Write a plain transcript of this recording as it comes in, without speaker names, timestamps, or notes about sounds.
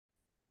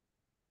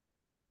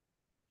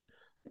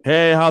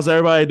Hey, how's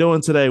everybody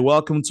doing today?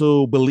 Welcome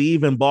to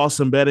Believe in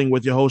Boston Betting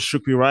with your host,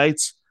 Shukri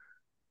Wrights.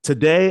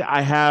 Today,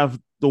 I have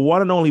the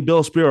one and only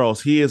Bill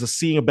Speros. He is a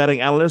senior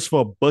betting analyst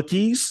for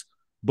Bookies,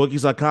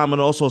 Bookies.com,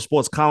 and also a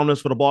sports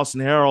columnist for the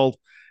Boston Herald.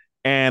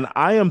 And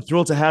I am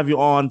thrilled to have you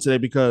on today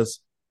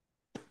because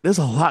there's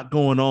a lot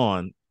going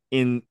on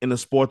in the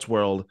sports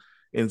world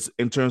in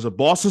terms of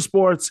Boston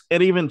sports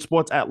and even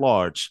sports at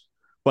large.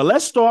 But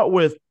let's start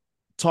with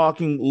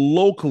talking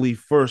locally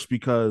first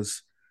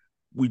because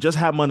we just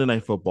had Monday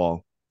Night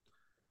Football,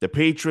 the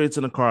Patriots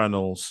and the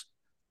Cardinals.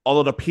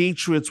 Although the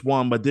Patriots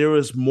won, but there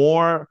is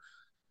more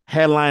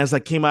headlines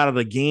that came out of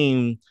the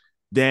game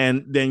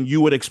than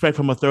you would expect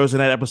from a Thursday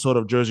night episode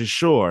of Jersey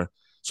Shore.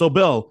 So,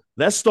 Bill,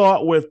 let's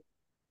start with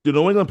the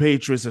New England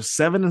Patriots are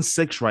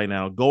 7-6 right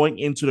now, going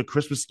into the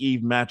Christmas Eve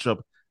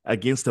matchup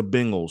against the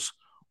Bengals.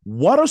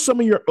 What are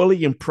some of your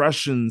early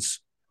impressions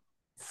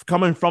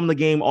coming from the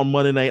game on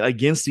Monday night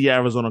against the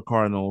Arizona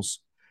Cardinals?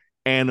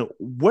 And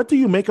what do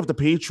you make of the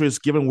Patriots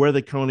given where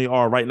they currently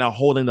are right now,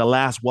 holding the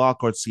last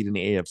wildcard seat in the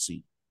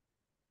AFC?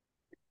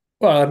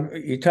 Well,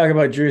 you talk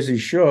about Jersey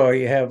Shore,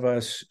 you have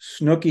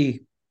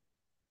Snooky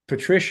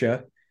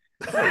Patricia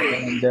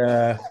and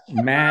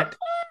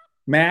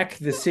Mac,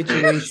 the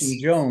Situation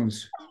Yes.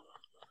 Jones.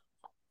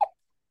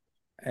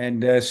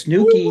 And Oh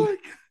Snooky my, that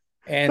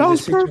and the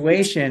was perfect.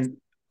 Situation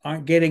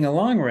aren't getting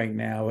along right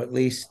now. At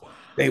least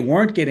they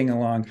weren't getting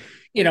along.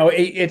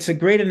 It's a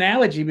great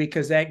analogy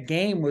because that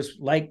game was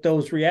like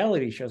those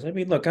reality shows. I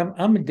mean, look,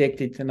 I'm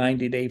addicted to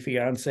 90 Day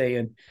Fiance,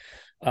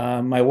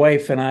 and my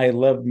wife and I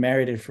love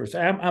Married at First.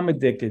 I'm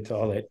addicted to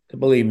all that.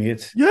 Believe me, I love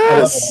it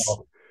Yes.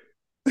 all.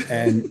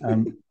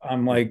 And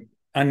I'm like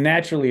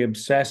unnaturally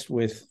obsessed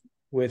with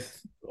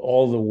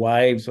all the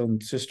wives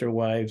and sister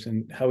wives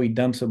and how he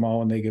dumps them all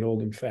when they get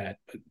old and fat.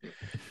 But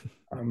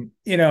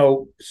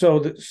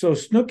so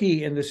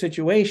Snooky in the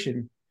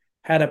Situation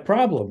had a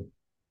problem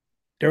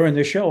during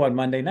the show on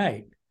Monday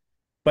night.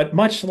 But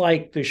much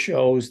like the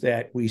shows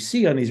that we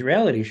see on these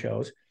reality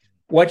shows,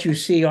 what you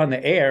see on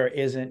the air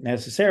isn't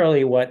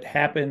necessarily what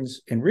happens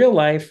in real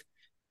life,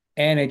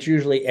 and it's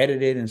usually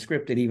edited and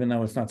scripted, even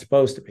though it's not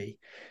supposed to be.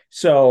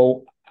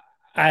 So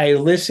I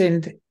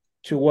listened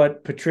to what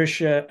not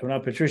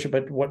Patricia,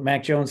 but what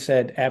Mac Jones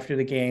said after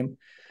the game.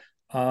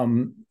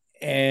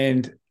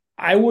 And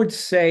I would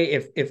say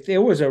if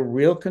there was a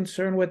real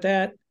concern with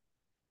that,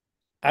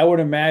 I would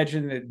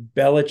imagine that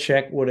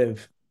Belichick would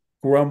have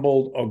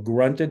grumbled or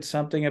grunted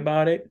something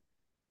about it.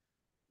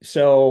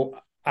 So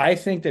I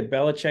think that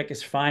Belichick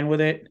is fine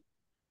with it.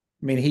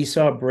 I mean, he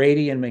saw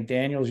Brady and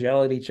McDaniels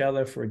yell at each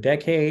other for a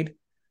decade.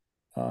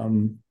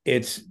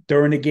 It's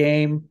during the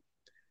game.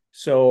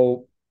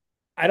 So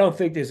I don't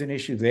think there's an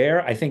issue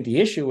there. I think the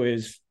issue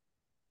is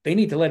they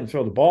need to let him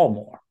throw the ball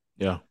more,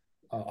 Yeah.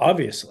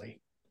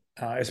 obviously,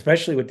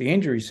 especially with the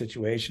injury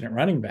situation at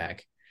running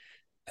back.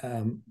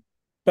 Um,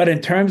 but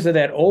in terms of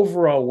that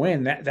overall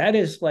win, that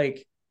is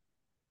like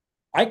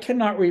I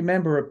cannot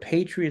remember a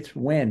Patriots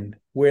win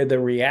where the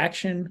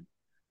reaction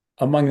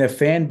among the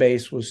fan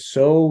base was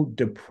so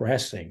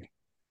depressing.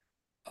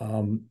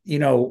 Um, you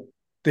know,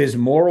 there's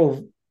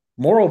moral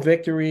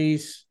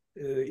victories.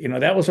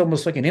 That was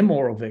almost like an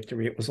immoral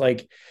victory. It was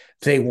like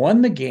they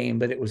won the game,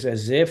 but it was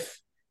as if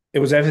they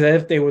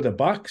were the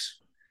Bucks.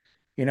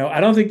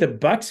 I don't think the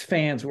Bucks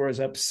fans were as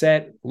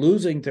upset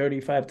losing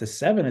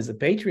 35-7 as the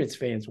Patriots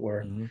fans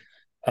were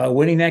Mm-hmm.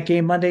 winning that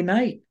game Monday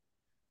night,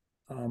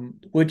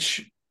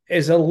 which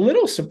is a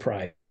little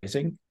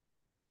surprising.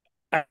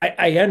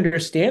 I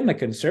understand the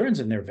concerns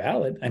and they're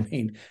valid. I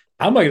mean,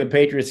 I'm looking at the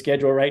Patriots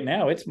schedule right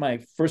now. It's my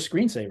first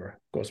screensaver.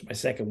 Of course, my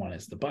second one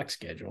is the Buck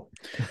schedule.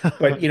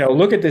 But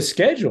look at this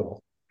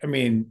schedule. I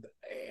mean,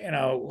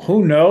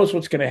 who knows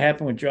what's going to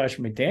happen with Josh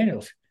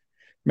McDaniels?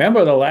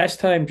 Remember the last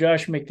time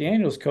Josh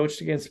McDaniels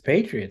coached against the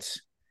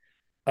Patriots?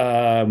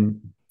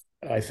 Um,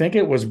 I think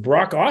it was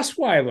Brock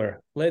Osweiler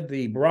led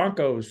the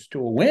Broncos to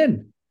a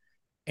win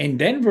in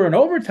Denver in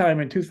overtime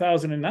in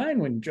 2009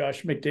 when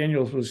Josh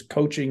McDaniels was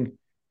coaching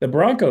the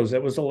Broncos.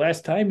 That was the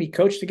last time he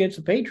coached against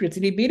the Patriots,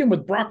 and he beat him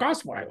with Brock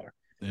Osweiler.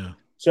 Yeah.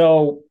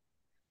 So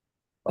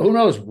who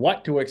knows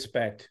what to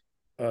expect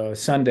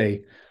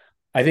Sunday?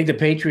 I think the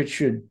Patriots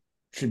should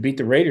beat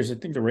the Raiders. I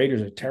think the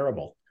Raiders are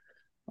terrible,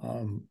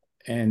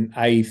 and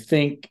I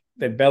think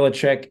that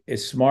Belichick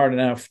is smart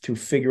enough to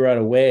figure out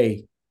a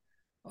way.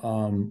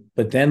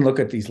 But then look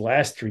at these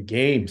last three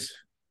games.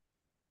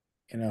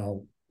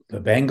 The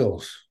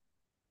Bengals,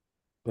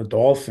 the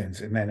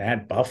Dolphins, and then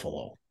at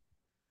Buffalo.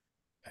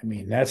 I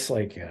mean, that's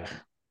like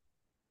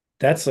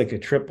a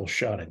triple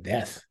shot of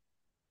death.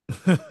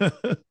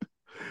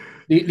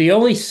 The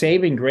only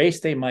saving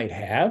grace they might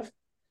have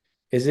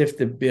is if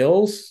the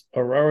Bills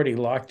are already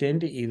locked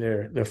into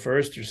either the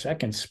first or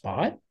second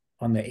spot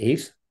on the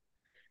eighth,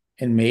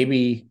 and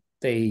maybe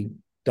they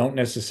don't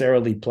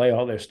necessarily play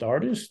all their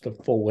starters the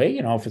full way.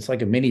 If it's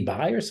like a mini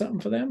bye or something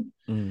for them,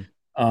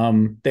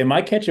 Mm. they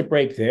might catch a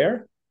break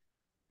there.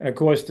 And of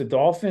course, the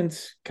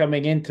Dolphins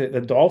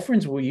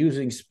were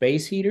using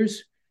space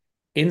heaters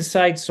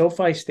inside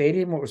SoFi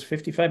Stadium, where it was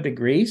 55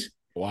 degrees.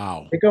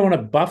 Wow. They're going to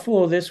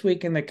Buffalo this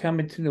week and they're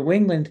coming to New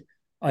England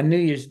on New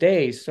Year's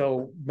Day.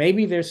 So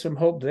maybe there's some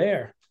hope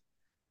there.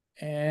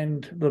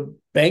 And the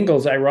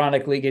Bengals,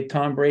 ironically, get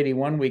Tom Brady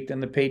one week, then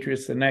the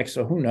Patriots the next.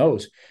 So who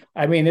knows?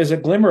 I mean, there's a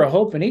glimmer of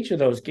hope in each of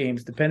those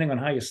games, depending on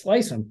how you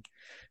slice them.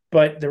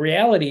 But the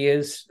reality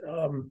is,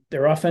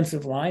 their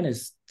offensive line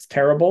is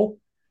terrible.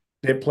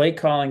 Their play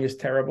calling is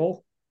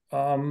terrible.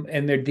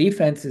 And their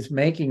defense is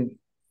making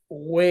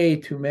way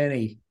too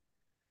many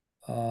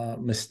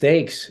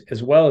mistakes,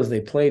 as well as they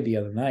played the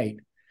other night.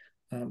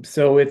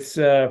 So it's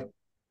the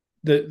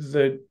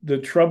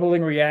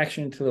troubling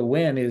reaction to the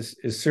win is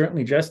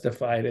certainly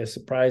justified, as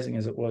surprising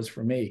as it was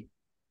for me.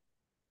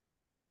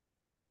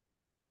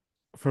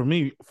 For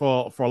me,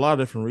 for a lot of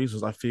different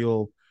reasons, I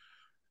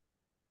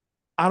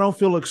don't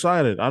feel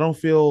excited. I don't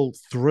feel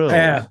thrilled.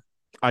 Yeah,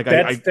 Like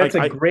that's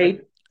a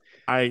great.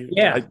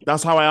 Yeah.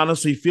 that's how I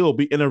honestly feel.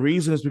 And the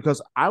reason is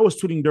because I was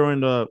tweeting during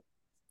the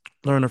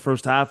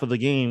first half of the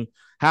game,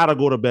 had to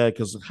go to bed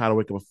because I had to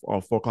wake up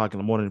at 4 o'clock in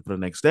the morning for the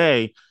next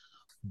day.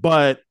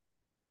 But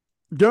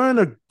during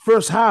the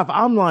first half,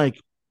 I'm like,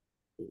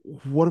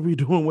 what are we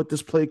doing with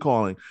this play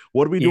calling?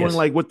 What are we doing Yes.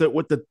 like with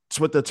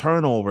the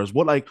turnovers?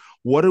 What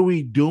are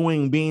we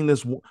doing being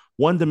this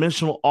one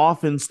dimensional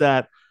offense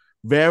that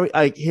very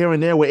like here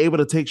and there we're able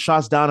to take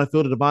shots down the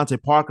field to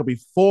Devontae Parker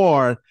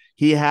before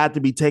he had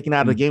to be taken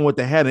out of the game with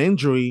the head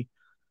injury.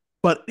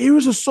 But there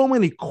was just so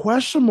many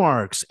question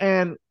marks.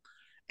 And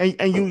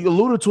you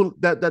alluded to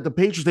that the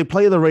Patriots, they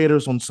play the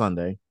Raiders on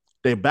Sunday.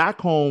 They're back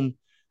home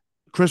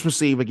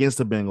Christmas Eve against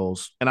the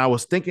Bengals, and I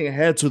was thinking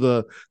ahead to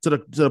the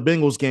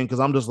Bengals game because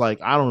I'm just like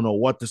I don't know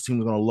what this team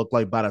is going to look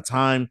like by the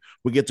time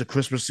we get to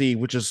Christmas Eve,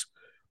 which is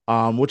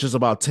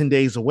about 10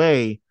 days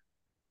away.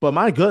 But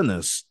my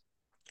goodness,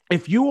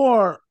 if you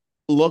are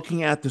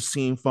looking at the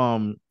scene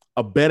from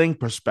a betting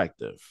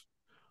perspective,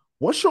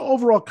 what's your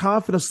overall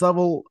confidence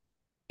level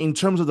in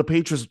terms of the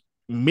Patriots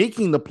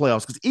making the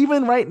playoffs? Because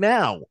even right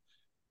now,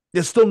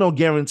 there's still no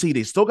guarantee.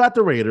 They still got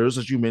the Raiders,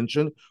 as you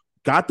mentioned,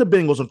 got the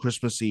Bengals on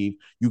Christmas Eve.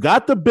 You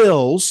got the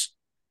Bills,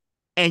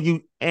 I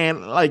think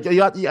you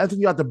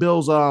got the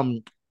Bills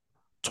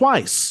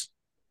twice,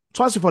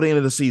 twice before the end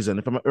of the season,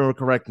 if I remember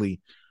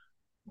correctly.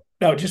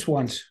 No, just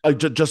once.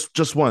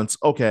 Just once.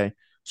 Okay,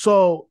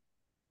 so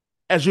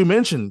as you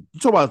mentioned, you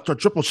talk about a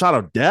triple shot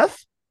of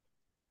death.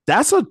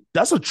 That's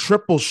a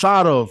triple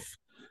shot of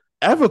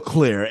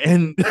Everclear,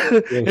 and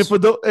and Yes. for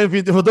those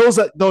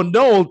that don't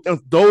know,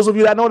 those of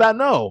you that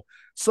know.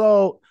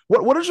 So,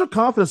 what is your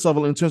confidence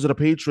level in terms of the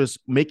Patriots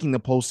making the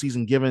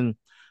postseason, given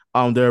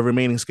their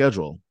remaining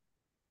schedule?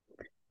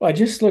 Well, I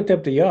just looked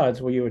up the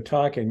odds while you were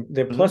talking.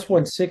 They're Mm-hmm. plus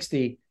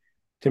 160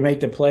 to make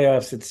the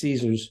playoffs at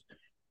Caesars,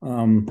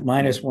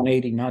 minus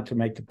 180 not to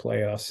make the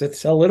playoffs.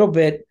 It's a little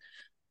bit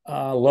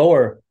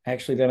lower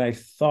actually than I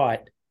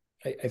thought.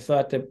 I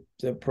thought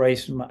the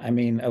price, I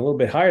mean, a little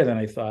bit higher than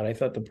I thought. I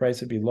thought the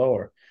price would be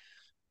lower.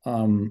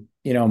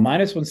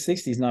 Minus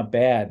 160 is not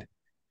bad.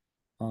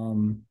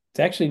 It's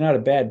actually not a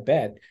bad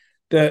bet.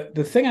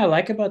 The thing I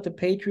like about the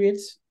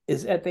Patriots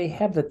is that they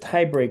have the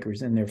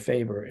tiebreakers in their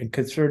favor and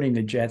concerning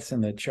the Jets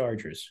and the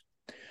Chargers.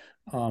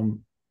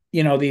 Um,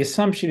 the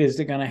assumption is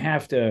they're going to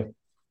have to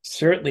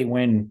certainly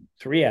win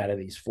 3 out of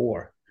these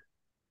 4.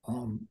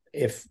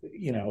 If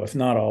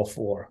not all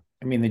 4.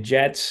 I mean, the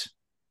Jets,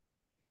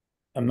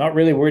 I'm not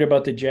really worried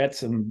about the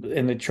Jets,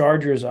 and the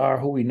Chargers are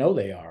who we know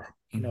they are.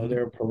 Mm-hmm.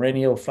 They're a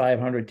perennial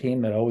 500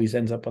 team that always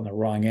ends up on the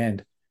wrong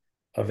end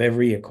of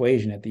every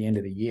equation at the end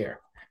of the year.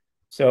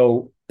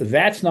 So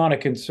that's not a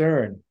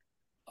concern.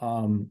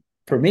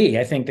 For me,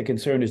 I think the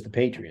concern is the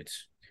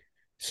Patriots.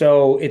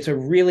 So it's a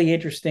really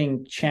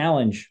interesting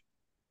challenge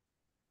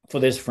for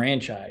this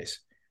franchise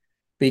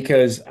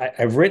because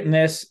I've written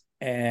this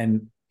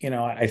and,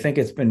 I think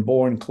it's been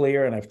born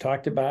clear and I've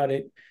talked about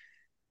it.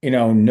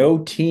 No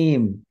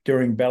team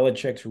during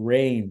Belichick's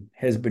reign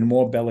has been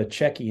more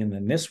Belichickian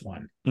than this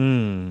one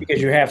Mm.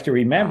 because you have to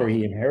remember Wow.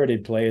 he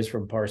inherited players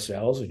from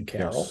Parcells and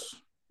Carroll. Yes.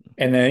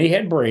 And then he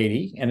had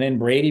Brady, and then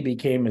Brady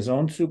became his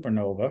own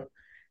supernova.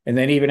 And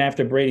then even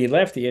after Brady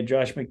left, he had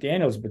Josh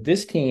McDaniels. But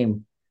this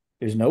team,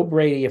 there's no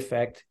Brady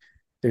effect.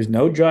 There's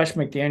no Josh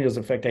McDaniels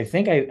effect. I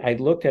think I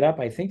looked it up.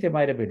 I think there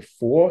might have been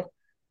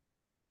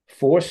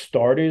four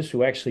starters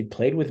who actually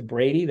played with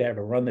Brady that have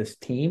run this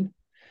team.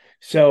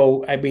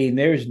 So, I mean,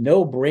 there's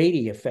no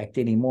Brady effect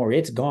anymore.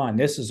 It's gone.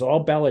 This is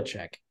all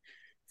Belichick,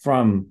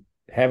 from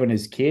having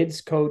his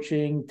kids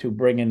coaching to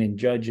bringing in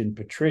Judge and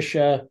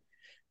Patricia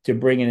to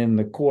bringing in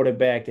the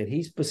quarterback that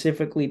he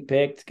specifically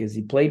picked because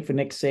he played for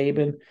Nick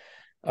Saban,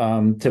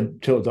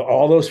 to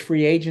all those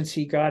free agents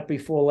he got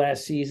before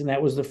last season.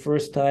 That was the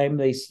first time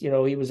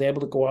he was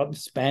able to go out and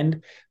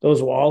spend.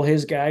 Those were all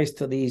his guys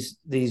to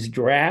these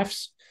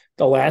drafts.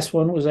 The last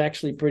one was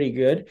actually pretty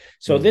good.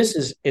 So Mm. this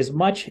is as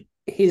much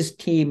his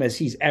team as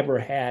he's ever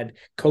had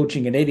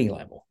coaching at any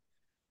level.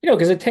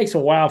 Because it takes a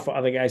while for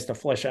other guys to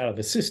flush out of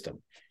the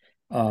system.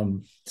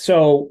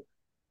 So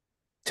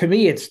to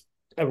me, it's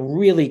a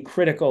really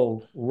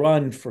critical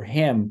run for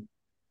him.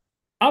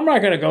 I'm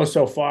not going to go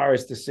so far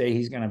as to say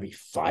he's going to be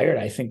fired.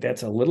 I think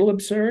that's a little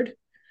absurd.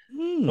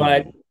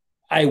 But Hmm.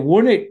 I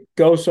wouldn't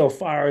go so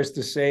far as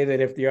to say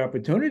that if the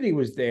opportunity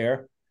was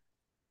there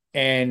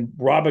and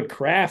Robert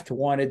Kraft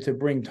wanted to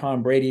bring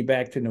Tom Brady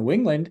back to New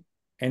England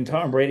and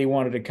Tom Brady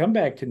wanted to come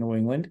back to New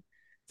England,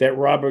 that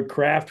Robert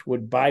Kraft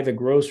would buy the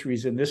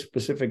groceries in this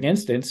specific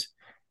instance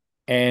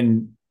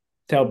and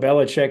tell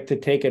Belichick to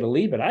take it or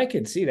leave it. I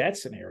could see that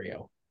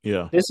scenario.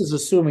 Yeah. This is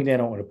assuming they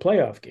don't win a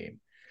playoff game.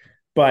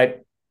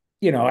 But,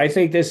 I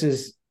think this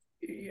is,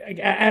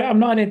 I'm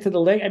not into the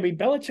leg. I mean,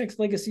 Belichick's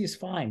legacy is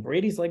fine.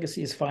 Brady's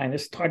legacy is fine.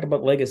 Let's talk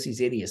about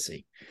legacy's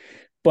idiocy.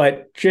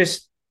 But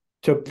just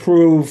to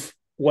prove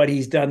what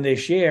he's done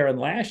this year and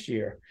last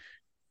year,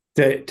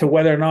 to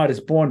whether or not it's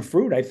borne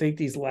fruit, I think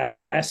these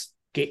last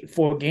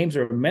 4 games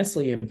are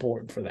immensely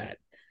important for that.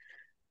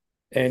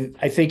 And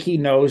I think he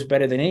knows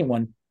better than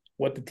anyone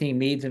what the team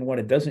needs and what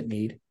it doesn't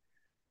need.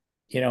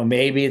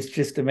 Maybe it's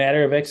just a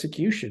matter of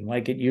execution,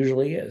 like it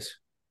usually is.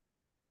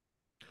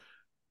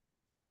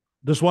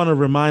 Just want to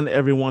remind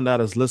everyone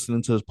that is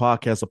listening to this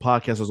podcast. The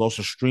podcast is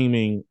also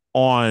streaming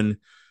on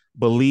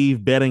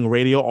Believe Betting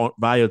Radio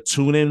via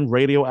TuneIn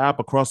Radio app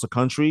across the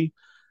country.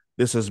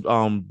 This is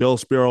Bill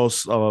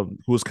Speros,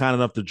 who was kind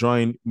enough to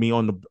join me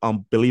on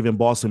the Believe in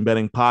Boston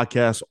Betting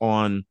podcast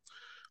on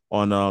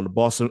the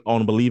Boston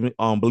on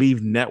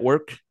Believe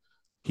Network.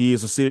 He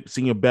is a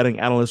senior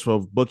betting analyst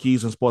for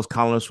Bookies and sports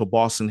columnist for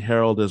Boston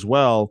Herald as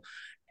well.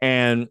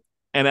 And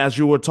as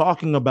you were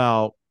talking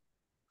about,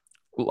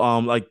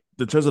 like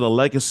in terms of the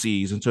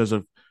legacies, in terms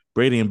of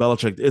Brady and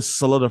Belichick, it's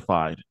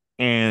solidified.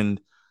 And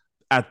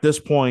at this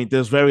point,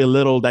 there's very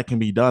little that can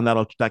be done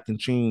that can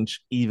change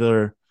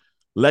either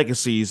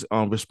legacies,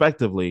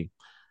 respectively.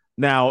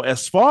 Now,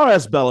 as far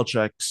as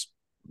Belichick's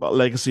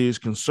legacy is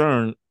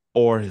concerned,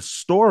 or his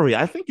story,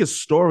 I think his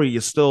story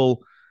is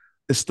still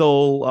left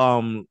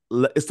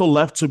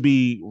to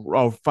be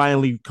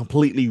finally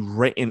completely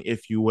written,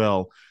 if you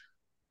will.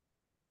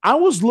 I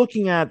was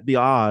looking at the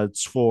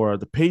odds for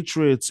the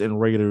Patriots and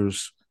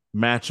Raiders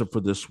matchup for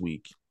this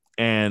week,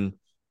 and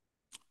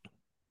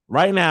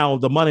right now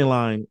the money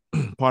line,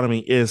 pardon me,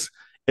 is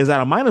at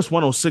a minus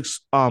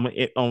 106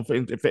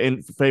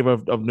 in favor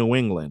of New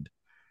England.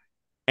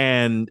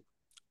 And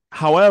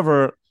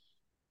however,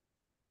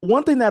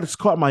 one thing that has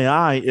caught my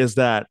eye is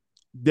that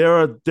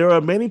there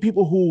are many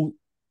people who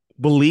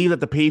believe that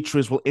the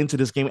Patriots will enter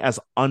this game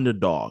as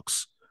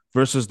underdogs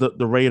versus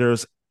the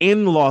Raiders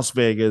in Las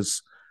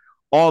Vegas.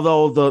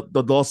 Although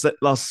the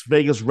Las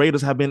Vegas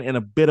Raiders have been in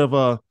a bit of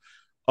a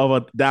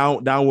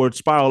downward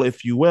spiral,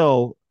 if you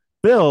will.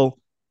 Bill,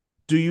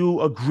 do you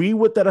agree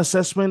with that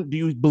assessment? Do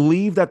you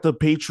believe that the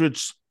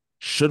Patriots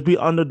should be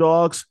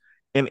underdogs?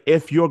 And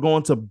if you're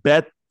going to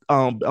bet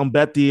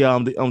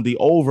the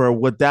over,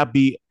 would that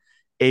be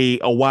a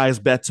wise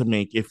bet to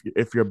make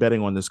if you're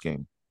betting on this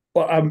game?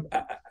 Well,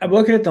 I'm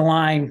looking at the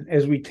line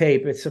as we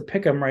tape. It's a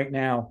pick 'em right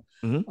now.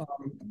 Mm-hmm.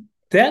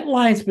 That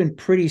line's been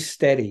pretty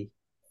steady.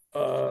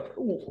 Uh,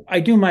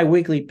 I do my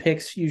weekly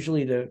picks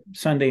usually the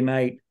Sunday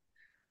night,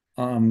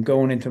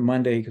 going into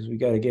Monday because we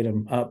got to get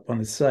them up on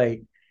the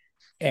site.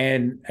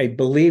 And I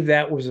believe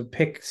that was a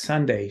pick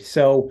Sunday.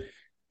 So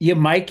you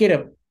might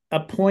get a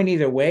point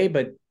either way,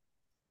 but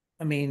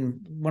I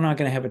mean, we're not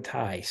going to have a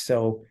tie.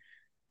 So,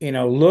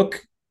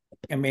 look,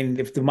 I mean,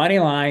 if the money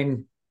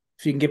line,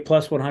 if you can get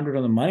plus 100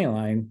 on the money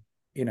line,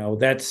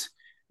 that's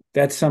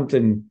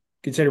something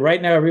consider. Right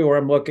now, everywhere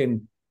I'm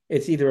looking,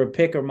 it's either a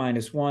pick or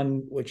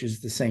 -1, which is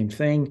the same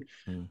thing.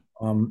 Mm.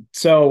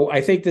 So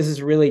I think this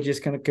is really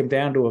just going to come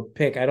down to a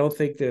pick. I don't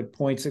think the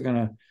points are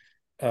going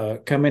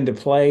to come into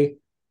play.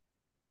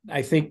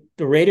 I think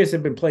the Raiders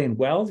have been playing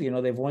well.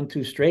 They've won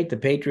 2 straight. The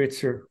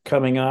Patriots are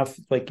coming off,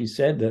 like you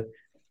said, the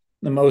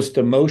most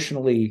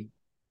emotionally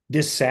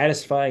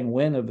dissatisfying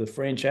win of the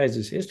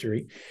franchise's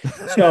history.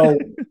 So,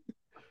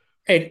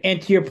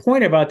 and to your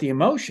point about the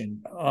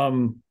emotion,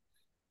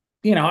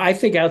 I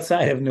think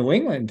outside of New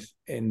England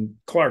and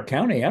Clark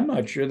County, I'm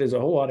not sure there's a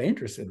whole lot of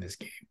interest in this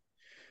game.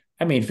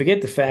 I mean,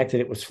 forget the fact that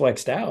it was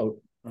flexed out.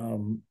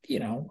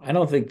 I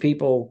don't think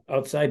people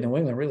outside New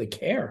England really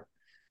care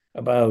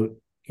about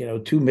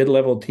 2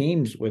 mid-level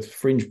teams with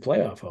fringe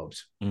playoff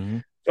hopes. Mm-hmm.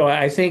 So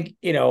I think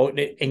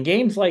in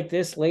games like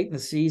this late in the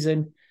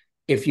season,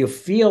 if you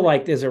feel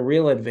like there's a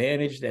real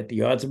advantage that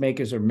the odds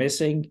makers are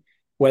missing,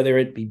 whether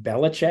it be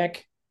Belichick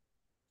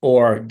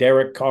or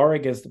Derek Carr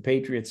against the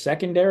Patriots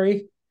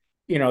secondary,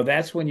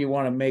 that's when you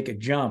want to make a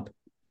jump.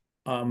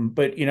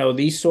 But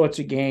these sorts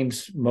of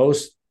games,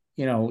 most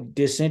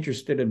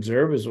disinterested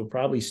observers will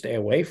probably stay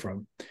away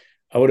from.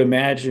 I would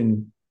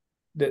imagine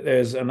that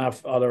there's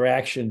enough other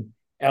action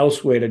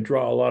elsewhere to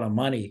draw a lot of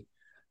money.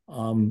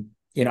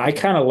 I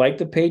kind of like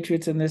the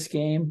Patriots in this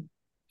game,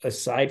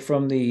 aside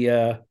from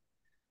the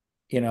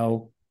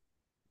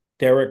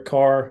Derek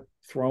Carr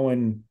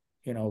throwing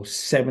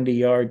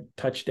 70-yard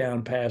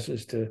touchdown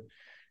passes to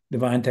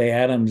Devontae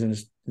Adams and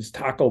his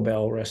Taco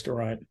Bell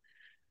restaurant.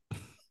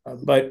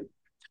 But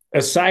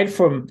aside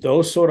from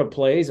those sort of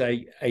plays,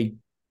 I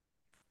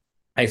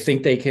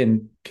think they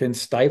can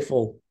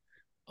stifle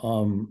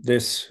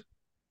this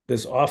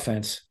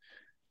offense.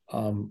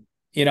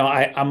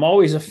 I'm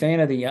always a fan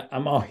of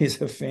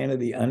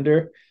the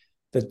under.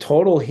 The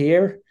total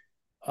here,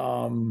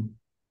 um,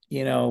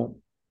 you know,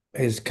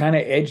 has kind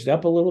of edged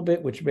up a little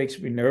bit, which makes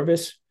me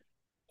nervous.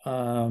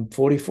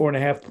 44 and a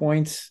half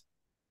points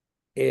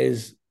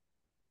is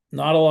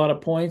not a lot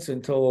of points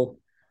until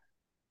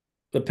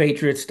the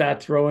Patriots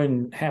start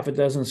throwing half a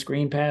dozen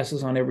screen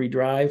passes on every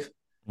drive.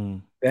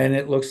 Mm. Then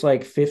it looks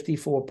like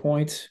 54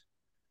 points.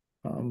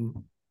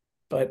 Um,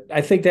 but I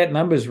think that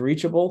number is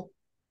reachable.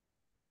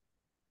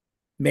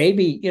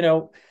 Maybe,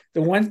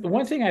 the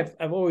one thing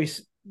I've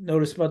always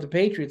noticed about the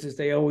Patriots is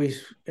they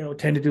always,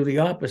 tend to do the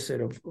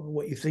opposite of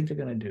what you think they're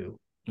going to do.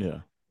 Yeah.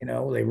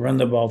 They run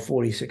the ball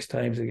 46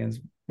 times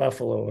against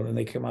Buffalo and then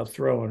they come out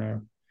throwing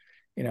or,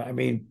 I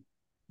mean,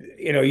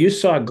 you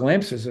saw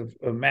glimpses of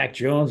Mac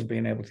Jones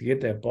being able to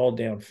get that ball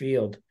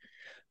downfield.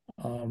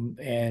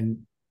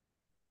 And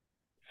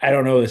I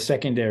don't know the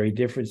secondary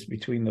difference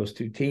between those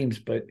two teams,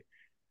 but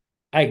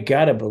I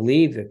got to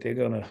believe that they're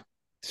going to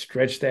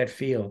stretch that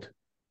field.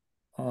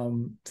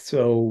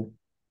 So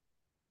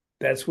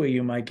that's where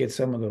you might get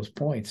some of those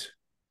points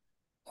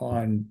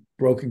on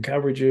broken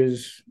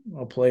coverages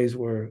or plays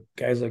where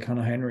guys like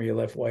Hunter Henry are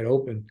left wide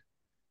open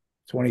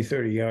 20,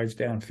 30 yards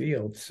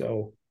downfield.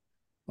 So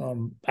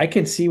I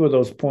can see where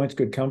those points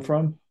could come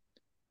from.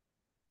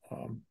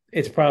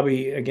 It's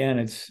probably, again,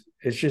 it's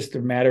just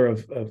a matter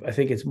of I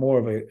think it's more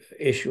of a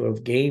issue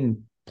of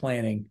game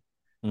planning.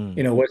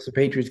 Mm. What's the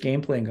Patriots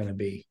game plan going to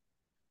be?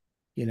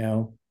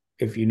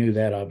 If you knew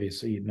that,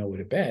 obviously you'd know where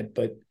to bet.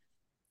 But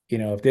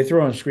if they're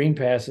throwing screen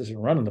passes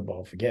and running the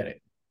ball, forget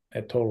it.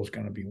 That total is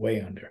going to be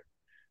way under.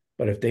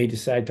 But if they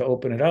decide to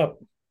open it up,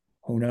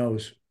 who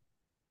knows?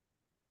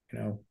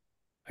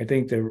 I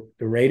think the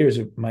Raiders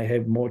might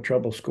have more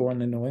trouble scoring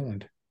than New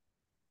England.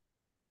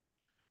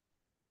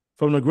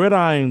 From the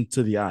gridiron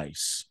to the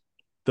ice,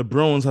 the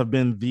Bruins have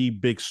been the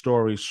big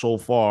story so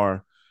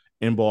far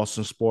in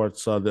Boston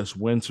sports this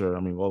winter. I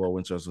mean, although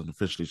winter hasn't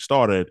officially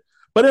started,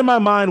 but in my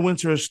mind,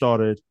 winter has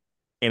started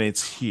and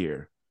it's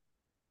here.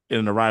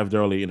 And it arrived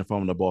early in the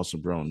form of the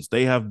Boston Bruins.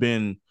 They have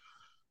been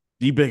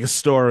the biggest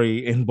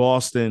story in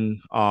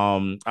Boston.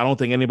 I don't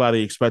think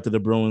anybody expected the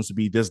Bruins to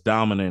be this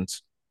dominant.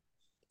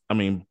 I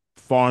mean,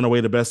 far and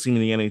away the best team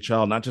in the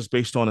NHL, not just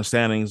based on the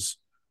standings,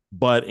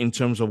 but in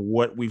terms of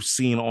what we've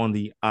seen on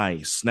the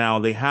ice. Now,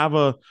 they have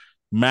a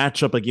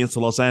matchup against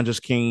the Los Angeles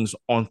Kings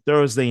on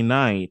Thursday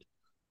night.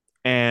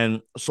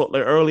 And so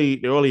the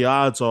early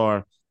odds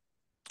are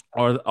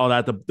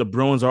that the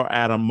Bruins are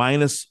at a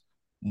minus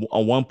a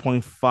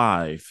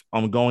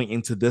 1.5 going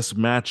into this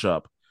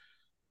matchup.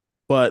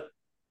 But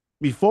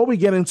before we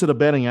get into the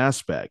betting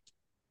aspect,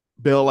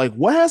 Bill, like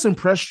what has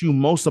impressed you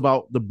most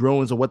about the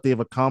Bruins and what they've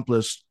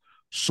accomplished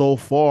so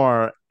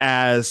far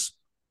as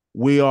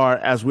we are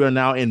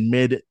now in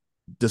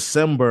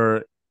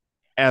mid-December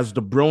as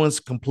the Bruins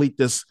complete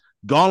this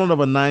gauntlet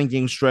of a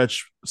 9-game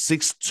stretch,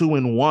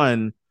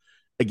 6-2-1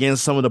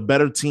 against some of the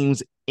better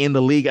teams in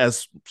the league,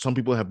 as some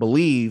people have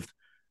believed.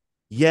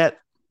 Yet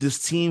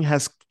this team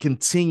has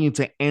continued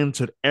to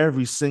enter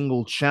every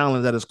single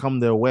challenge that has come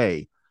their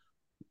way.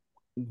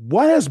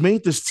 What has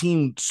made this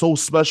team so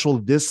special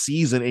this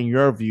season, in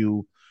your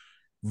view,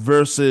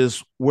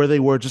 versus where they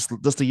were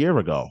just a year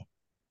ago?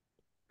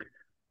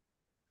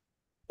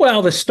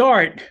 Well, the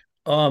start,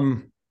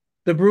 the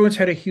Bruins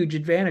had a huge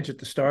advantage at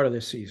the start of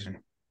this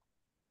season.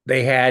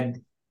 They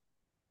had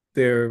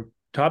their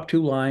top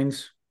two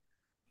lines,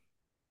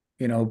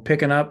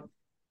 picking up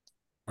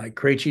like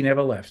Krejci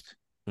never left.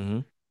 Mm-hmm.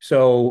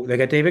 So they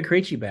got David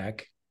Krejci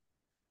back.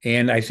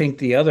 And I think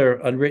the other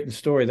unwritten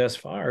story thus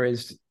far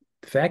is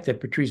the fact that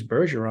Patrice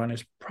Bergeron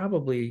is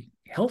probably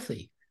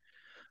healthy,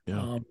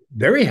 Yeah.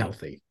 very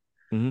healthy.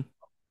 Mm-hmm.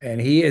 And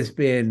he has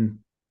been,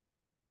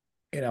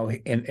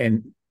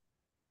 and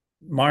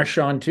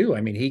Marchand too.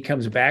 I mean, he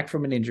comes back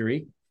from an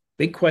injury,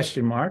 big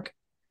question mark,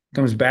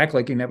 comes back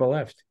like he never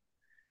left.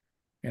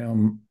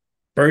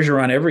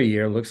 Bergeron every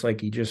year looks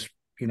like he just,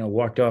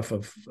 walked off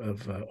of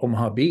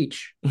Omaha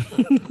Beach.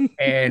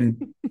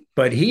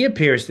 But he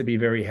appears to be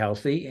very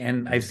healthy.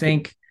 And I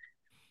think,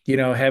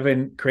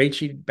 having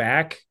Krejci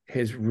back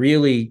has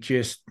really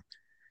just,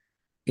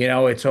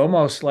 it's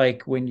almost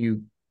like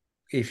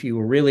if you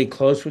were really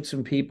close with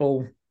some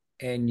people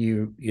and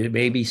you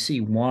maybe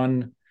see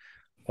one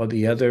or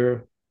the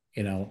other,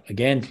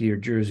 again, to your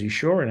Jersey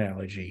Shore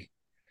analogy,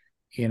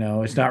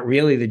 it's not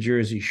really the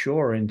Jersey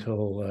Shore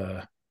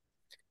until,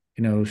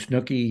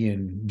 Snooki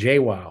and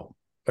JWoww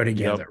are Yep.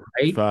 together,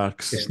 right? If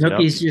Facts. Yep.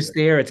 Snooki's just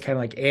there, it's kind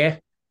of like, eh.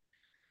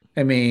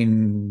 I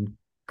mean,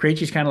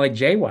 Krejci's kind of like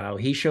JWoww.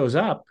 He shows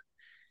up,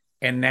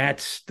 and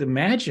that's the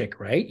magic,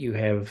 right? You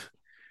have,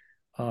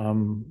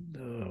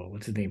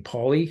 what's his name?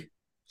 Paulie. Is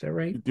that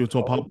right? You're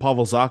talking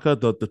Pavel Zaka,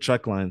 the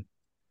check line.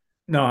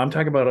 No, I'm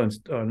talking about on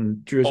Oh,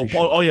 Jersey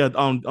Shore. oh yeah,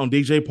 on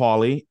DJ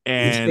Pauly He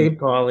and saved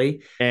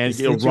Paulie.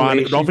 The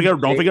Ronnie. Don't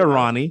situation. forget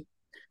Ronnie.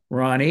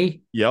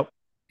 Ronnie, Yep,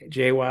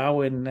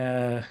 JWoww,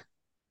 and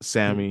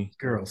Sammy.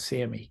 girl,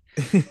 Sammy.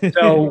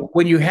 So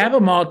when you have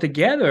them all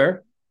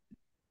together,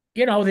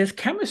 there's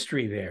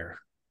chemistry there.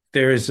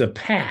 there's a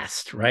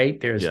past, right?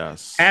 There's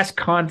Yes. past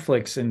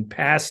conflicts and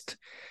past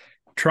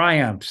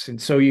triumphs.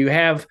 And so you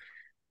have,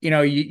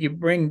 you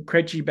bring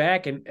Krejci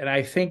back, and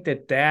I think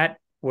that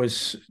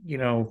was,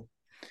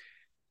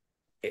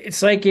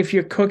 it's like if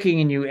you're cooking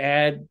and you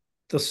add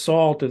the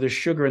salt or the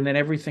sugar and then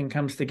everything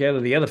comes together,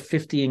 the other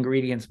 50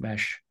 ingredients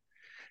mesh.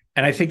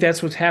 And I think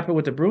that's what's happened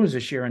with the Bruins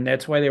this year. And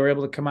that's why they were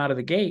able to come out of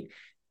the gate.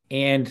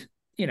 And,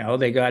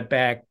 they got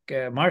back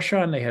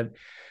Marchand. They had,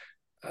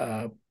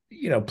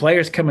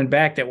 players coming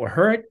back that were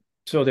hurt.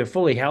 So they're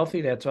fully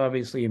healthy. That's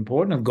obviously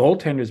important. And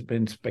goaltender's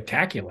been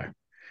spectacular.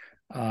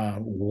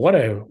 What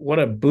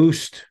a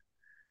boost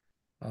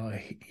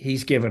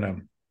he's given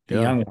them, the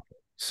Yeah. young one.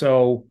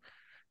 So,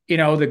 the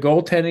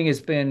goaltending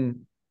has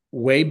been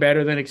way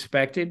better than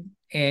expected,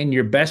 and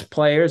your best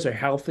players are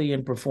healthy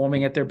and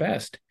performing at their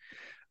best.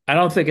 I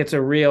don't think it's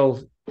a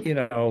real,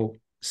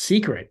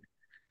 secret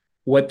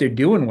what they're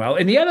doing well.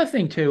 And the other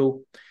thing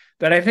too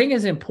that I think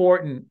is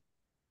important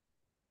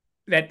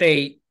that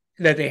they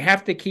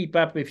have to keep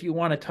up if you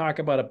want to talk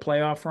about a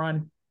playoff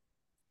run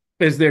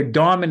is they're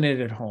dominant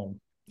at home.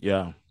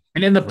 Yeah.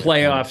 And in the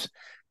playoffs,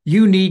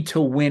 you need to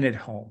win at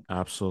home.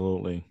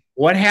 Absolutely.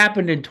 What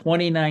happened in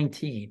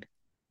 2019?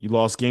 You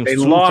lost games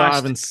 2,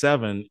 5, and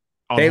 7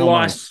 on they home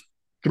lost ice.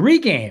 3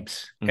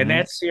 games in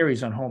that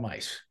series on home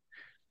ice.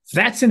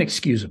 That's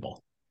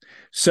inexcusable.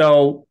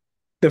 So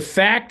the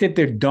fact that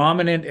they're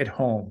dominant at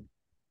home,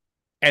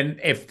 and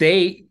if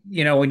they,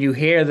 when you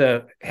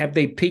hear have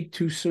they peaked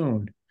too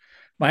soon?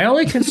 My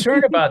only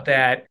concern about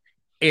that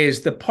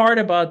is the part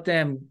about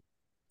them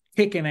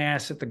kicking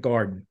ass at the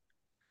Garden.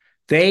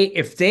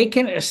 If they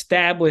can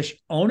establish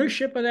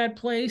ownership of that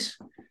place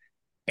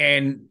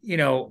and,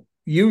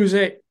 use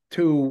it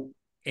to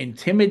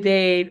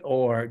intimidate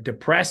or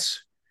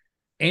depress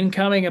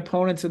incoming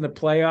opponents in the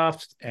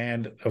playoffs.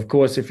 And of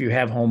course, if you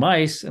have home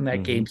ice in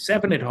that game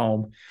 7 at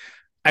home,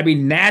 I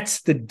mean,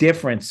 that's the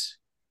difference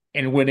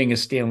in winning a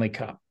Stanley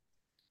Cup,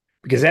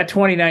 because that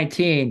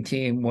 2019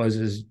 team was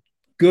as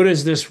good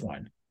as this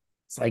one.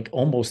 It's like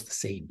almost the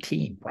same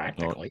team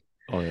practically.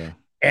 Oh yeah.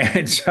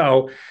 And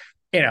so,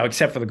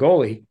 except for the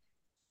goalie.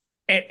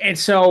 And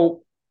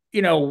so,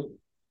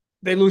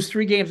 they lose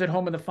 3 games at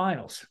home in the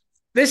finals.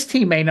 This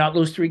team may not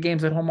lose 3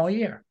 games at home all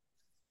year.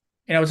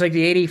 It's like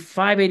the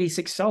 85,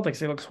 86 Celtics.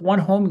 They lost 1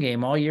 home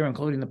game all year,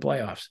 including the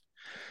playoffs.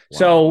 Wow.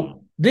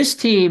 So this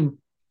team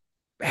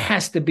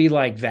has to be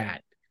like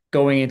that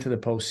going into the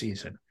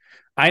postseason.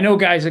 I know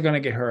guys are going to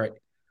get hurt.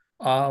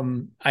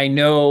 I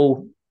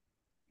know,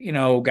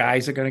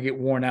 guys are going to get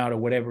worn out or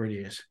whatever it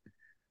is.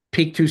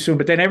 Peak too soon,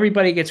 but then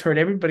everybody gets hurt.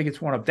 Everybody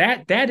gets worn up.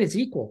 That is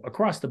equal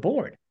across the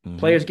board.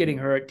 Players getting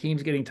hurt,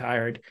 teams getting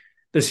tired,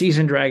 the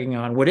season dragging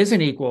on. What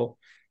isn't equal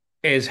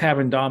is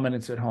having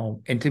dominance at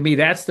home. And to me,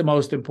 that's the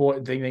most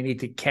important thing they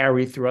need to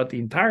carry throughout the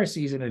entire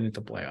season and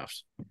into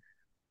playoffs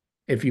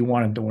if you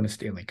want them to win a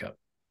Stanley Cup.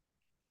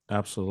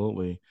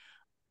 Absolutely.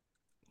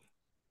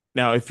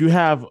 Now, if you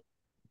have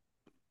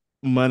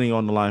money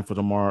on the line for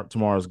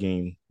tomorrow's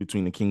game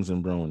between the Kings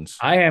and Bruins,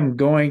 I am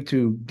going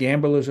to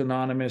Gamblers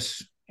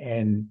Anonymous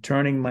and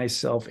turning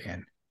myself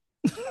in.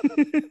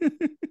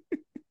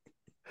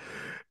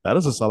 That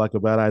doesn't sound like a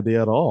bad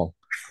idea at all.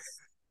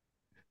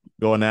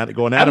 Going at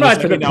I'm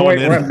not to the point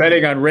where I'm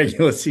betting on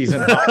regular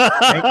season.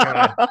 Thank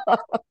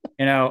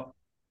God.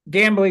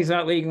 Gambling's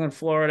not legal in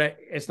Florida.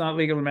 It's not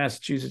legal in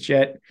Massachusetts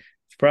yet.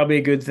 It's probably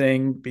a good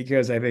thing,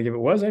 because I think if it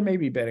was, I may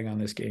be betting on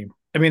this game.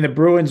 I mean, the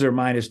Bruins are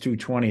minus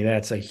 220.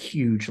 That's a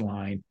huge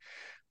line.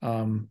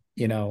 And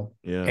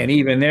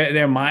even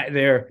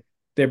they're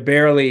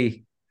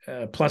barely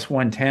plus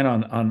 110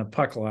 on the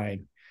puck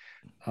line.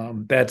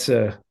 That's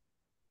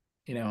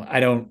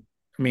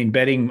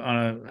betting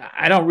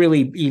I don't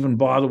really even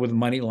bother with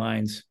money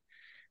lines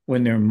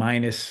when they're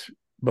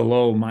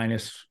below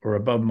minus or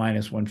above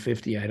minus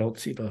 150. I don't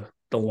see the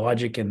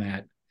logic in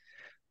that.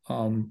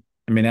 I'm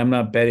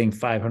not betting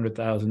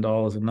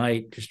 $500,000 a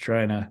night just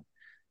trying to,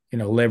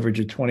 leverage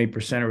a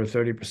 20% or a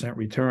 30%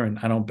 return.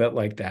 I don't bet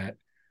like that.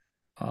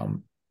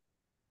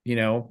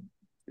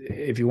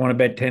 If you want to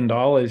bet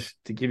 $10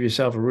 to give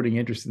yourself a rooting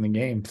interest in the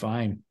game,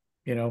 fine.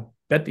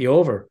 Bet the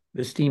over.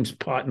 This team's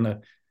potting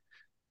the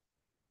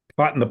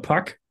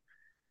puck,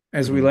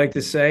 as we like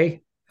to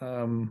say.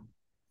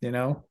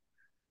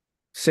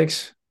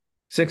 Six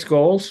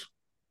goals.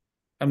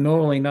 I'm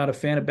normally not a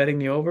fan of betting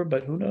the over,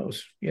 but who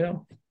knows?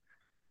 You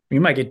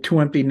might get 2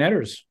 empty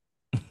netters.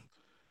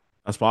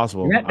 That's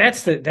possible.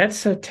 That's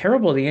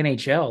terrible. The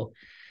NHL,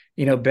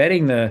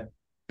 betting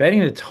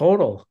the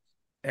total,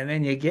 and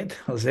then you get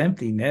those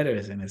empty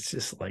netters, and it's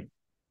just like,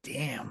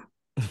 damn.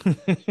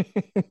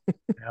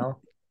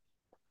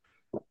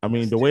 I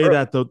mean, the way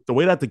that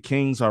the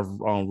Kings have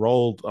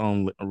rolled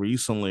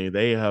recently,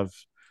 they have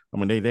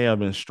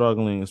been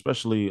struggling,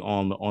 especially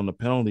on the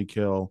penalty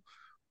kill.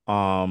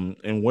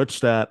 In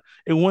which that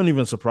it wouldn't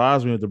even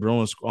surprise me if the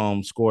Bruins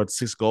scored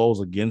 6 goals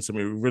against them.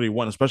 It really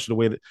wouldn't, especially the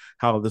way that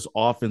how this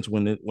offense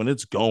when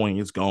it's going,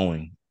 and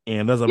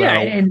it doesn't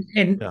matter.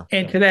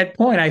 And to that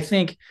point, I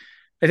think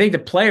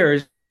the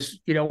players,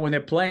 when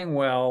they're playing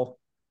well,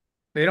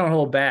 they don't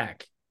hold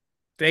back.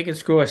 they can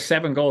score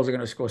 7 goals, they're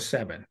going to score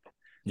 7.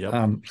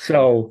 Yep.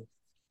 So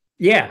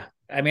yeah,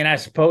 I mean, I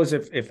suppose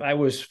if I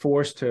was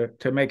forced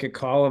to make a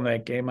call on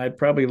that game, I'd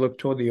probably look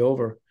toward the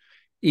over,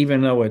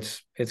 even though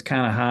it's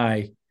kind of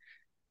high.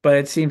 But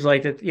it seems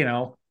like that,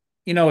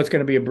 it's going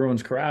to be a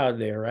Bruins crowd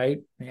there, right?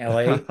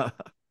 LA.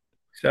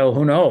 So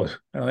who knows?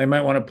 They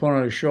might want to put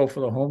on a show for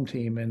the home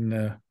team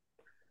in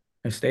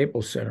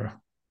Staples Center.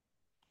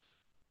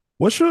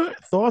 What's your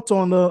thoughts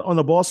on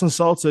the Boston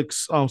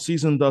Celtics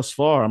season thus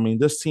far? I mean,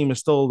 this team is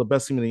still the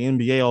best team in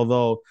the NBA,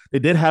 although they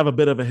did have a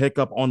bit of a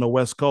hiccup on the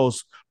West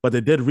Coast, but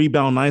they did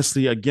rebound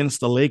nicely against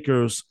the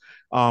Lakers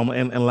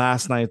in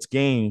last night's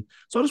game.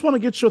 So I just want to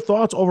get your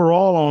thoughts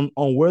overall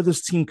on where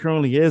this team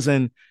currently is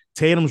and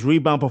Tatum's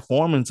rebound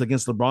performance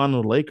against LeBron and the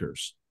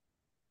Lakers.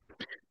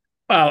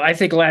 Well, I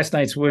think last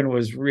night's win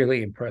was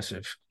really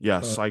impressive.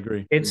 Yes, I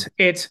agree.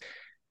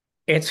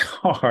 It's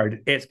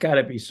hard. It's got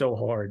to be so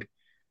hard,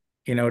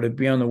 to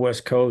be on the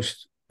West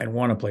Coast and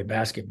want to play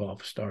basketball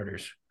for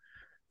starters.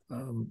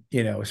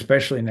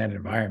 Especially in that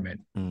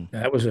environment.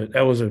 That was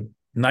a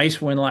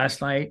nice win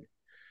last night.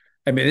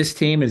 I mean, this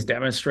team has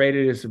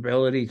demonstrated its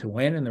ability to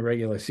win in the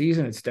regular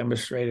season. It's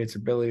demonstrated its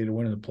ability to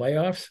win in the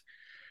playoffs.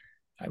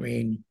 I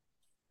mean,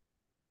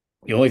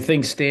 the only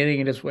thing standing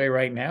in its way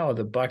right now are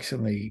the Bucks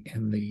and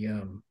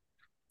the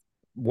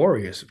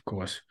Warriors, of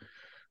course.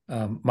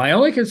 My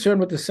only concern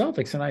with the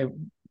Celtics, and I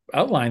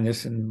outlined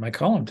this in my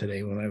column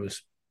today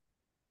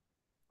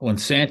when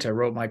Santa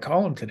wrote my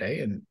column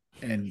today,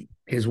 and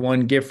his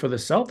one gift for the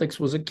Celtics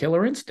was a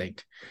killer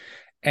instinct.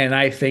 And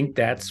I think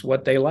that's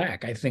what they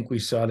lack. I think we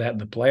saw that in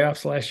the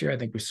playoffs last year. I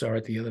think we saw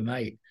it the other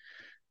night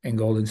in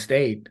Golden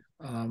State.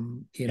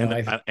 And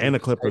the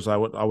Clippers, I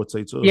would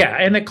say too. Yeah,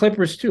 and the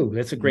Clippers too.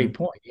 That's a great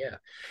point. Yeah,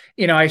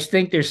 I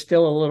think there's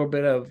still a little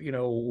bit of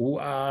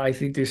I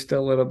think there's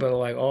still a little bit of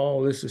like,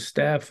 oh, this is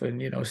Steph,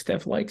 and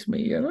Steph likes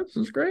me. Yeah, this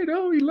is great.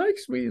 Oh, he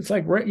likes me. It's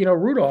like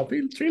Rudolph.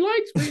 She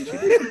likes me.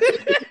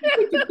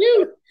 She's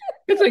cute.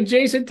 It's like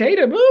Jason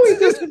Tatum. Oh, he's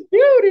just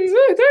cute. He's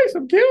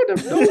so cute.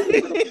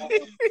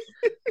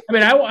 I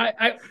mean,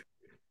 I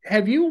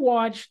have you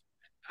watched?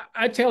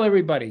 I tell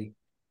everybody,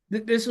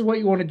 this is what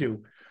you want to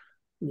do.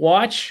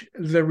 Watch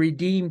The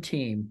Redeem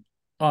Team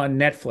on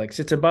Netflix.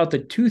 It's about the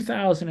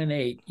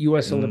 2008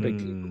 U.S. Olympic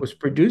team. It was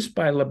produced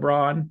by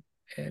LeBron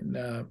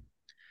and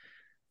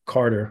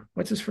Carter.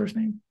 What's his first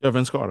name? Yeah,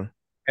 Vince Carter.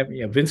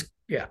 Yeah, Vince.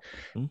 Yeah.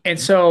 And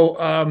so,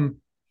 and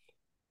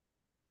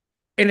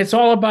it's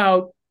all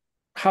about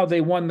how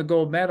they won the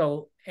gold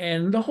medal.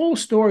 And the whole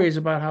story is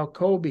about how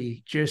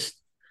Kobe just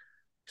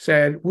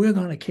said, we're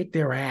going to kick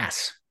their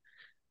ass.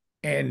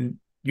 And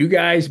you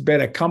guys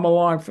better come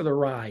along for the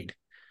ride.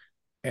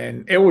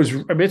 And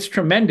it's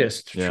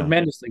tremendous,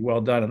 tremendously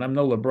well done. And I'm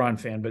no LeBron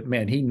fan, but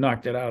man, he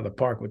knocked it out of the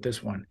park with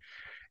this one.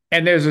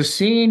 And there's a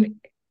scene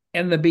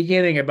in the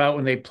beginning about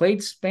when they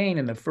played Spain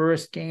in the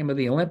first game of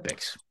the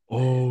Olympics.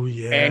 Oh,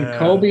 yeah. And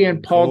Kobe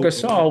and Paul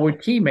Gasol were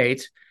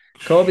teammates.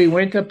 Kobe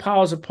went to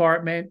Paul's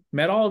apartment,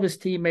 met all of his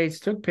teammates,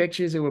 took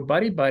pictures. They were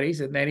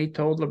buddies. And then he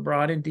told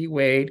LeBron and D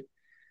Wade,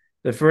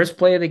 the first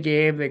play of the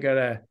game, they're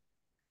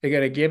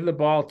gonna give the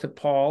ball to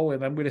Paul,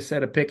 and I'm going to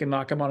set a pick and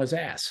knock him on his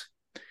ass.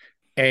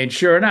 And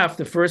sure enough,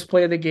 the first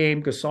play of the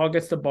game, Gasol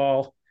gets the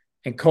ball,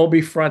 and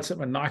Kobe fronts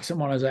him and knocks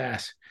him on his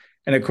ass.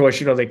 And of course,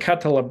 they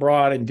cut to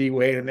LeBron and D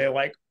Wade, and they're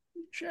like,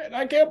 "Shit,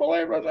 I can't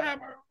believe what's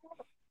happening."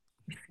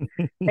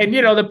 And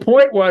the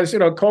point was,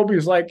 Kobe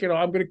was like,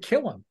 I'm going to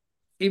kill him,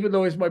 even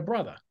though he's my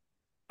brother.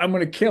 I'm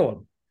going to kill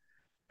him.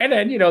 And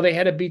then, they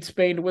had to beat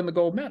Spain to win the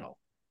gold medal.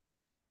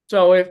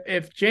 So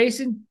if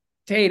Jason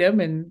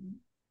Tatum and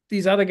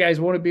these other guys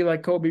want to be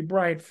like Kobe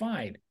Bryant,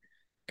 fine,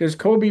 because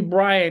Kobe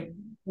Bryant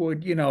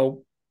would,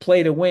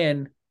 play to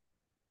win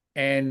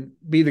and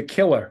be the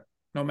killer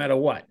no matter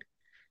what.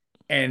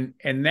 And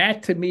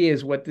that to me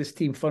is what this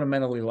team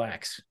fundamentally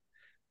lacks.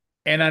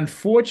 And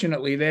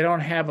unfortunately, they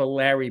don't have a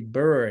Larry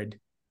Bird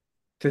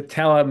to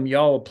tell them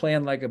y'all are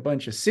playing like a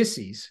bunch of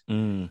sissies,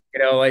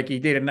 like he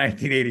did in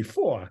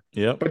 1984.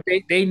 Yeah. But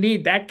they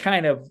need that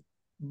kind of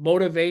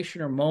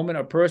motivation or moment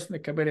or person to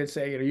come in and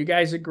say, you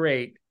guys are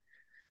great,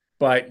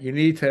 but you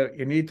need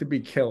to be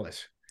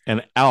killers.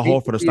 And Al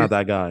Horford is not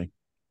that guy.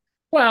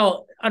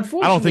 Well,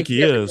 unfortunately, I don't think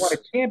he is. Won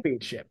a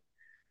championship.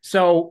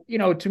 So,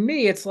 to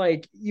me, it's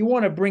like you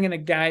want to bring in a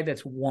guy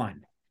that's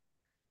won.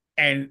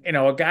 And,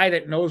 a guy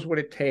that knows what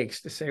it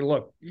takes to say,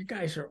 look, you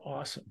guys are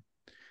awesome,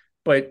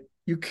 but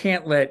you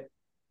can't let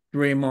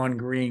Draymond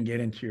Green get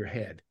into your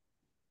head.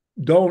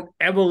 Don't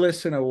ever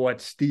listen to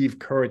what Steve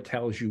Kerr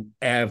tells you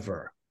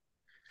ever.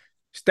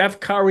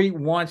 Steph Curry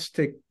wants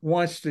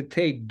to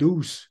take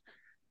Deuce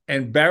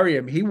and bury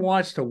him. He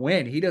wants to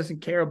win. He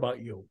doesn't care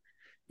about you.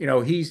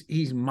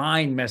 He's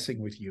mind messing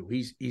with you.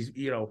 He's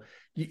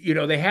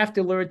they have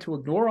to learn to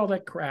ignore all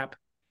that crap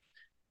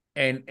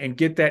and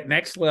get that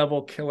next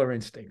level killer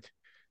instinct,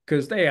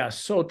 because they are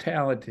so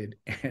talented.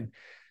 And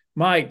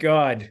my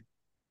God,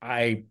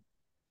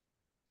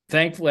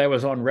 thankfully I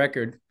was on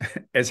record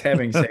as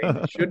having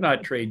said should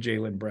not trade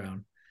Jaylen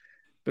Brown.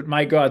 But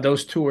my God,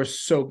 those two are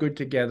so good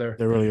together.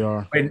 They really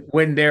are.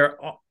 When they're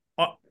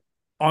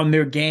on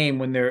their game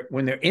when they're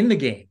in the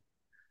game.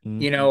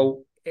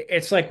 Mm-hmm.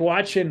 It's like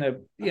watching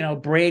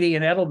Brady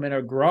and Edelman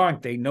or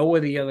Gronk. They know where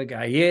the other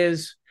guy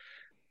is.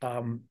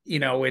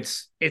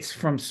 It's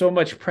from so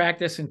much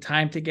practice and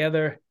time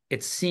together.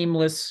 It's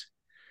seamless.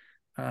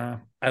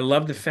 I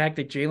love the fact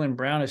that Jaylen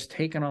Brown has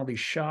taken all these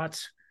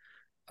shots.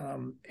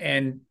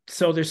 And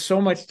so there's so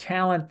much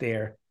talent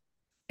there.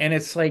 And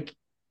it's like,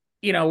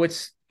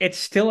 it's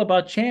still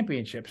about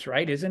championships,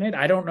 right? Isn't it?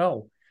 I don't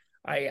know.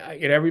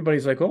 And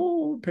everybody's like,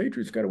 oh,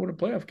 Patriots got to win a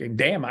playoff game.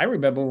 Damn, I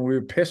remember when we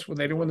were pissed when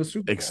they didn't win the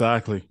Super Bowl.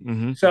 Exactly.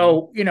 Mm-hmm.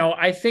 So,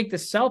 I think the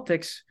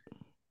Celtics,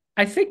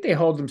 I think they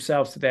hold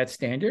themselves to that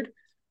standard.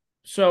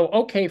 So,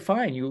 okay,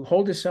 fine. You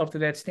hold yourself to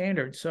that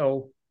standard.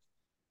 So,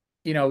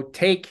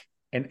 take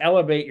and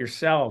elevate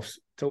yourselves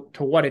to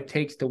what it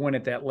takes to win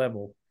at that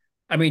level.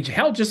 I mean,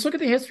 hell, just look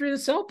at the history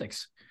of the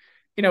Celtics.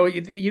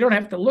 You don't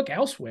have to look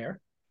elsewhere.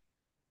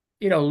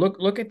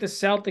 Look at the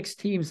Celtics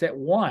teams that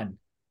won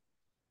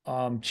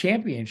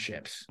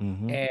championships,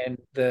 Mm-hmm. and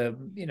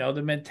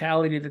the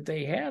mentality that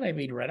they had. I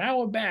mean, Red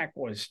Auerbach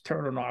was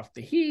turning off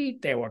the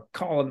heat. They were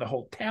calling the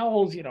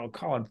hotels,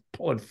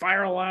 pulling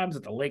fire alarms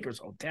at the Lakers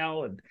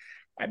hotel, and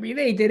I mean,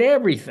 they did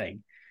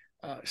everything.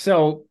 I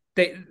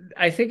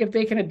think if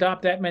they can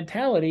adopt that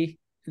mentality,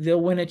 they'll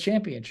win a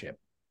championship,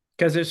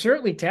 because they're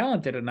certainly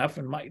talented enough.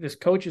 And this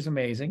coach is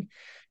amazing.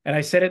 And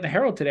I said it in the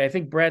Herald today. I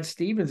think Brad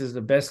Stevens is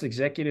the best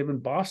executive in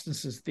Boston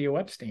since Theo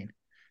Epstein.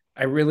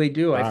 I really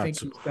do. I think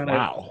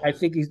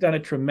he's done a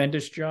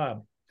tremendous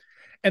job.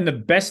 And the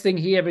best thing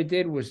he ever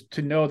did was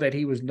to know that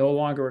he was no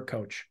longer a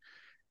coach.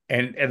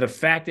 And the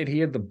fact that he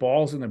had the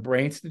balls and the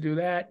brains to do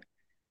that,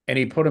 and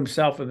he put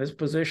himself in this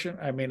position,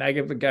 I mean, I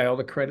give the guy all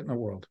the credit in the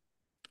world.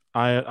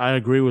 I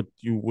agree with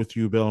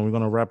you, Bill, and we're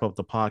going to wrap up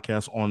the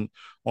podcast on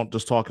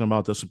just talking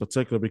about this in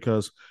particular,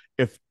 because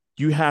if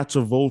you had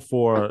to vote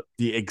for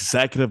the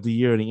executive of the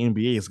year in the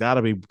NBA, it's got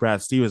to be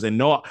Brad Stevens. And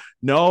no,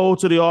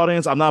 to the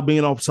audience, I'm not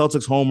being a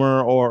Celtics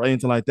homer or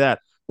anything like that,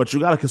 but you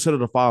got to consider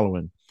the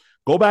following.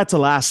 Go back to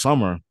last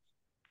summer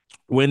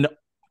when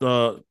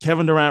the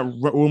Kevin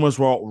Durant rumors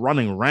were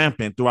running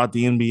rampant throughout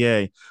the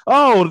NBA.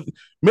 Oh,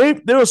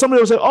 maybe there was somebody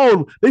that was saying,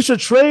 oh, they should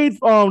trade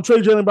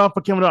Jaylen Brown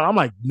for Kevin Durant. I'm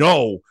like,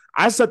 no.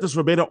 I said this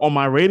verbatim on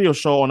my radio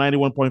show on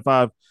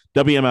 91.5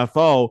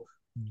 WMFO.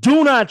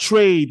 Do not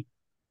trade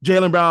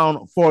Jaylen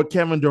Brown for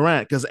Kevin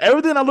Durant, because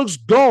everything that looks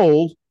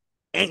gold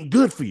ain't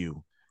good for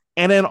you.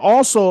 And then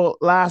also,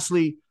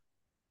 lastly,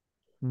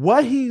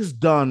 what he's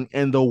done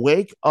in the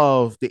wake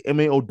of the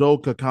Ime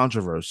Udoka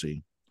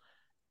controversy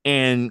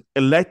and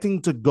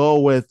electing to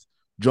go with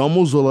Joe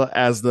Mazzulla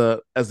as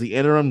the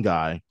interim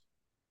guy,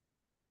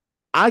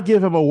 I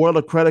give him a world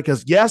of credit,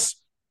 because yes,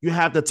 you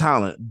have the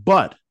talent,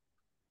 but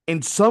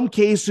in some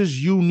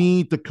cases you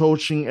need the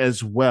coaching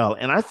as well.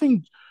 And I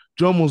think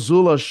Joe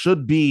Mazzulla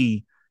should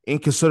be in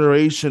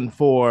consideration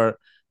for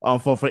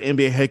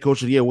NBA head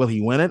coach of the year. Will he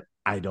win it?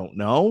 I don't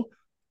know,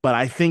 but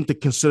I think the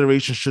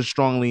consideration should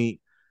strongly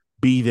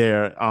be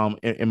there,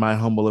 in my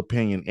humble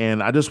opinion.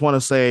 And I just want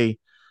to say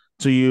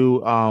to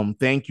you,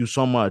 thank you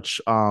so much.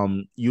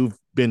 You've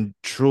been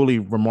truly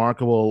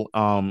remarkable,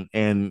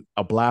 and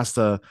a blast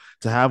to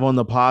have on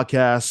the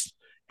podcast,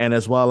 and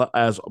as well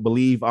as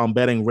Believe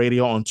Betting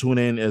Radio on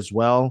TuneIn as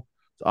well.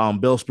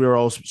 Bill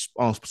Speros,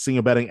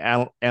 senior betting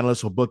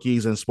analyst for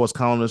Bookies and sports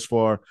columnist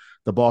for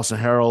the Boston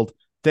Herald.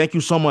 Thank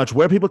you so much.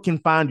 Where people can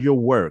find your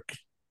work?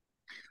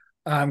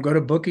 Go to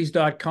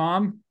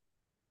bookies.com.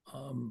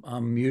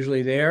 I'm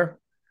usually there.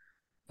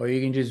 Or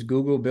you can just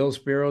Google Bill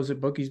Speros at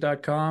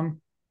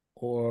bookies.com.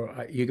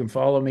 Or you can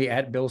follow me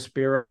at Bill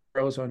Speros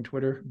on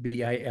Twitter,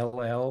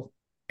 BILLSPEROS,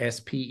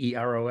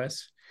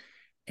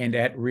 and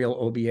at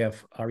RealOBF,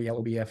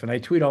 RELOBF. And I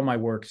tweet all my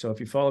work. So if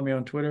you follow me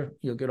on Twitter,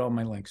 you'll get all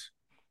my links.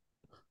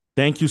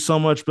 Thank you so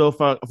much, Bill,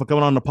 for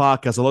coming on the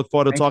podcast. I look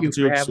forward to talking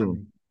to you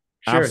soon.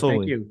 Sure,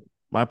 absolutely. Thank you.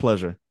 My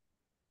pleasure.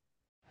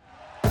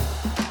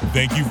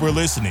 Thank you for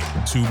listening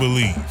to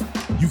Believe.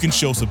 You can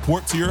show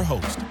support to your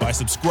host by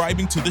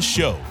subscribing to the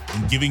show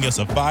and giving us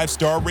a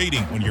 5-star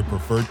rating on your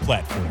preferred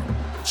platform.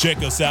 Check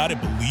us out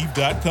at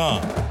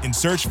Believe.com and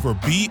search for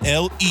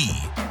BLEAV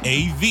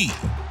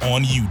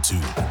on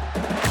YouTube.